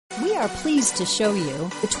We are pleased to show you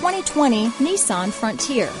the 2020 Nissan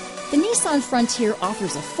Frontier. The Nissan Frontier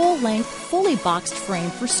offers a full-length, fully boxed frame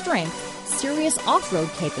for strength, serious off-road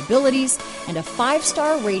capabilities, and a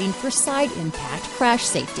 5-star rating for side impact crash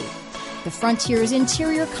safety. The Frontier's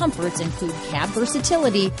interior comforts include cab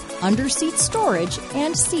versatility, under-seat storage,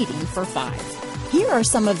 and seating for 5. Here are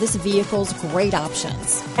some of this vehicle's great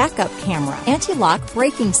options: backup camera, anti-lock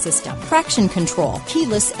braking system, traction control,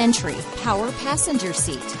 keyless entry, power passenger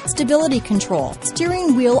seat, stability control,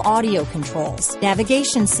 steering wheel audio controls,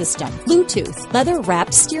 navigation system, Bluetooth,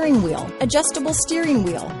 leather-wrapped steering wheel, adjustable steering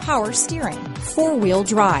wheel, power steering, 4-wheel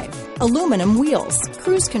drive, aluminum wheels,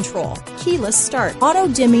 cruise control, keyless start,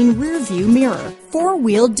 auto-dimming rear-view mirror,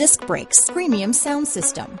 4-wheel disc brakes, premium sound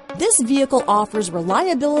system. This vehicle offers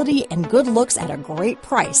reliability and good looks at a great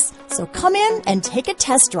price. So come in and take a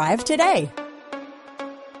test drive today.